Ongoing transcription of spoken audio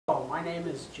My name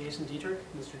is Jason Dietrich,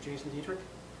 Mr. Jason Dietrich.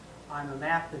 I'm a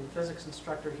math and physics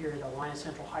instructor here at Alliance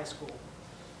Central High School.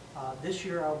 This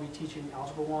year I'll be teaching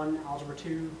Algebra 1, Algebra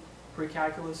 2,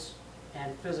 Pre-Calculus,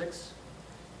 and Physics.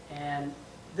 And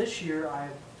this year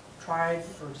I've tried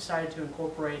or decided to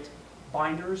incorporate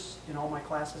binders in all my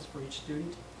classes for each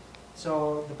student.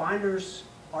 So the binders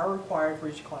are required for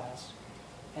each class,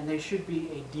 and they should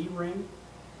be a D ring.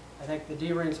 I think the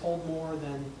D rings hold more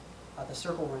than the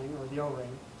circle ring or the O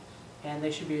ring, and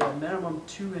they should be a minimum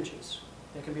 2 inches.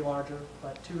 They can be larger,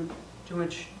 but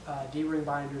 2-inch D ring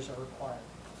binders are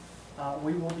required.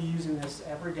 We will be using this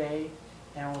every day,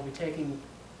 and we'll be taking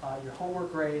your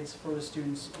homework grades for the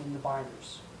students in the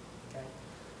binders. Okay.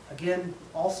 Again,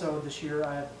 also this year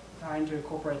I'm trying to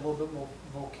incorporate a little bit more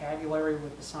vocabulary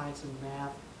with the science and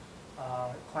math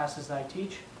classes that I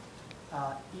teach.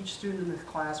 Each student in the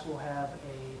class will have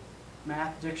a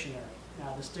math dictionary.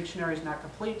 Now, this dictionary is not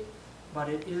complete, but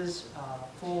it is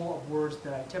full of words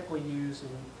that I typically use in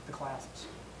the classes.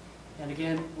 And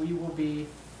again, we will be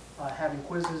having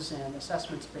quizzes and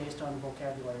assessments based on the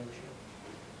vocabulary this year.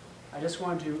 I just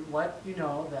wanted to let you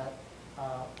know that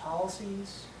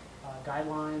policies,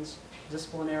 guidelines,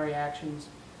 disciplinary actions,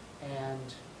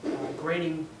 and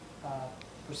grading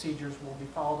procedures will be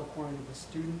followed according to the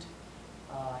student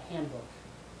handbook.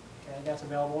 Okay, that's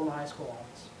available in the high school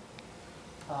office.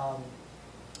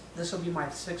 This will be my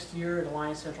 6th year at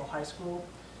Alliance Central High School,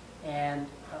 and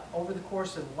over the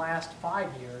course of the last 5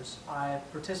 years, I've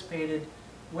participated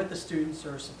with the students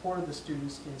or supported the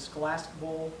students in Scholastic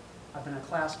Bowl. I've been a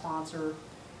class sponsor,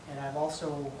 and I've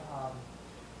also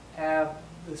have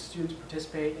the students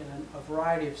participate in a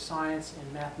variety of science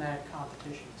and mathematics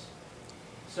competitions.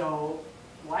 So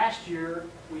last year,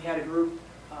 we had a group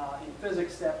in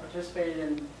physics that participated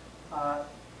in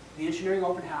the Engineering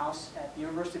Open House at the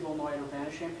University of Illinois at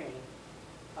Urbana-Champaign.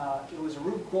 It was a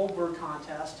Rube Goldberg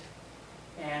contest,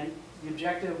 and the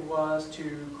objective was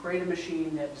to create a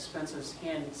machine that dispenses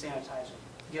hand sanitizer,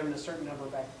 given a certain number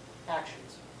of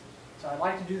actions. So I'd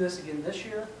like to do this again this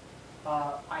year.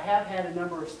 I have had a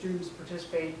number of students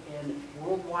participate in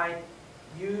worldwide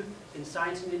youth in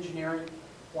science and engineering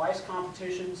WISE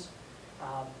competitions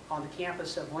on the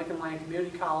campus of Lincoln Land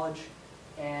Community College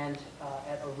and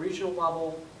at a regional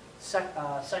level,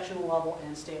 sectional level,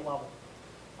 and state level.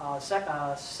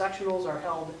 Sectionals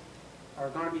are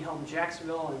going to be held in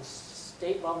Jacksonville, and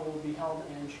state level will be held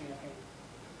in Champaign.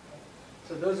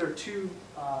 So those are 2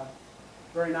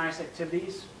 very nice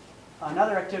activities.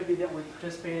 Another activity that we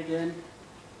participated in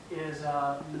is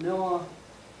Manila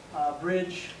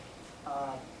Bridge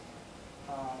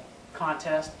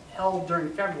contest held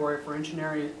during February for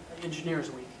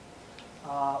Engineers Week.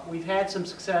 We've had some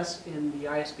success in the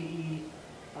ISBE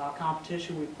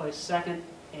competition. We've placed 2nd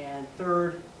and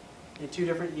 3rd in 2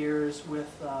 different years, with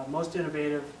Most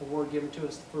Innovative award given to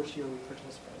us the first year we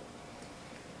participated.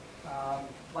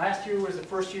 Last year was the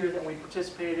first year that we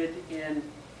participated in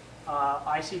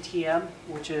ICTM,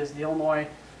 which is the Illinois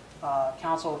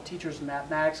Council of Teachers in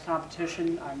Mathematics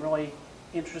competition. I'm really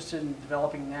interested in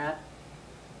developing that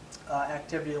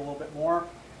activity a little bit more.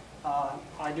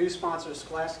 I do sponsor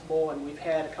Scholastic Bowl, and we've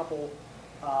had a couple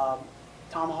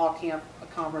Tomahawk Camp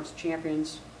Conference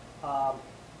champions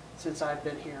since I've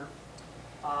been here.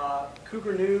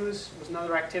 Cougar News was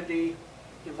another activity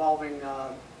involving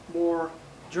more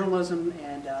journalism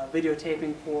and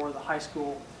videotaping for the high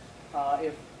school.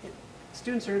 If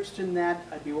students are interested in that,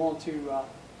 I'd be willing to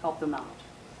help them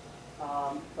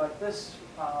out. But this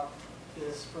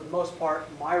is, for the most part,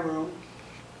 my room.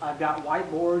 I've got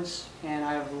whiteboards, and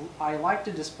I like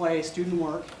to display student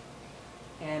work,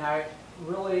 and I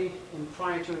really am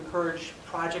trying to encourage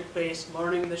project-based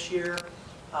learning this year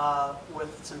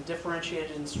with some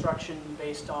differentiated instruction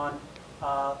based on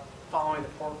following the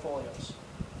portfolios.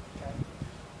 Okay.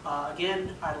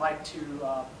 Again, I'd like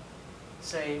to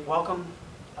say welcome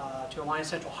to Alliance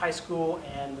Central High School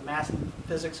and the math and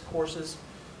physics courses.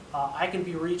 I can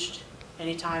be reached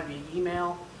anytime via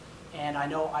email, and I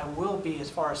know I will be, as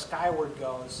far as Skyward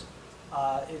goes.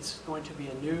 It's going to be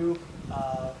a new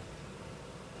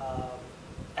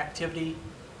activity.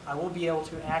 I will be able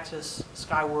to access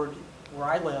Skyward where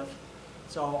I live,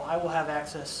 so I will have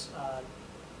access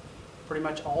pretty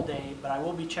much all day, but I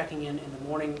will be checking in the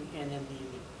morning and in the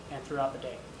evening and throughout the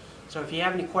day. So if you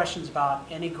have any questions about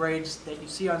any grades that you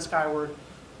see on Skyward,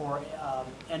 or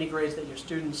any grades that your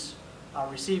students are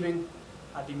receiving,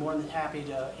 I'd be more than happy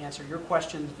to answer your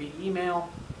questions via email,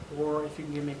 or if you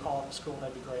can give me a call at the school,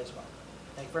 that'd be great as well.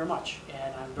 Thank you very much,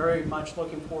 and I'm very much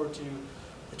looking forward to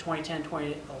the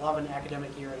 2010-2011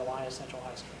 academic year at Alliance Central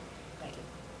High School.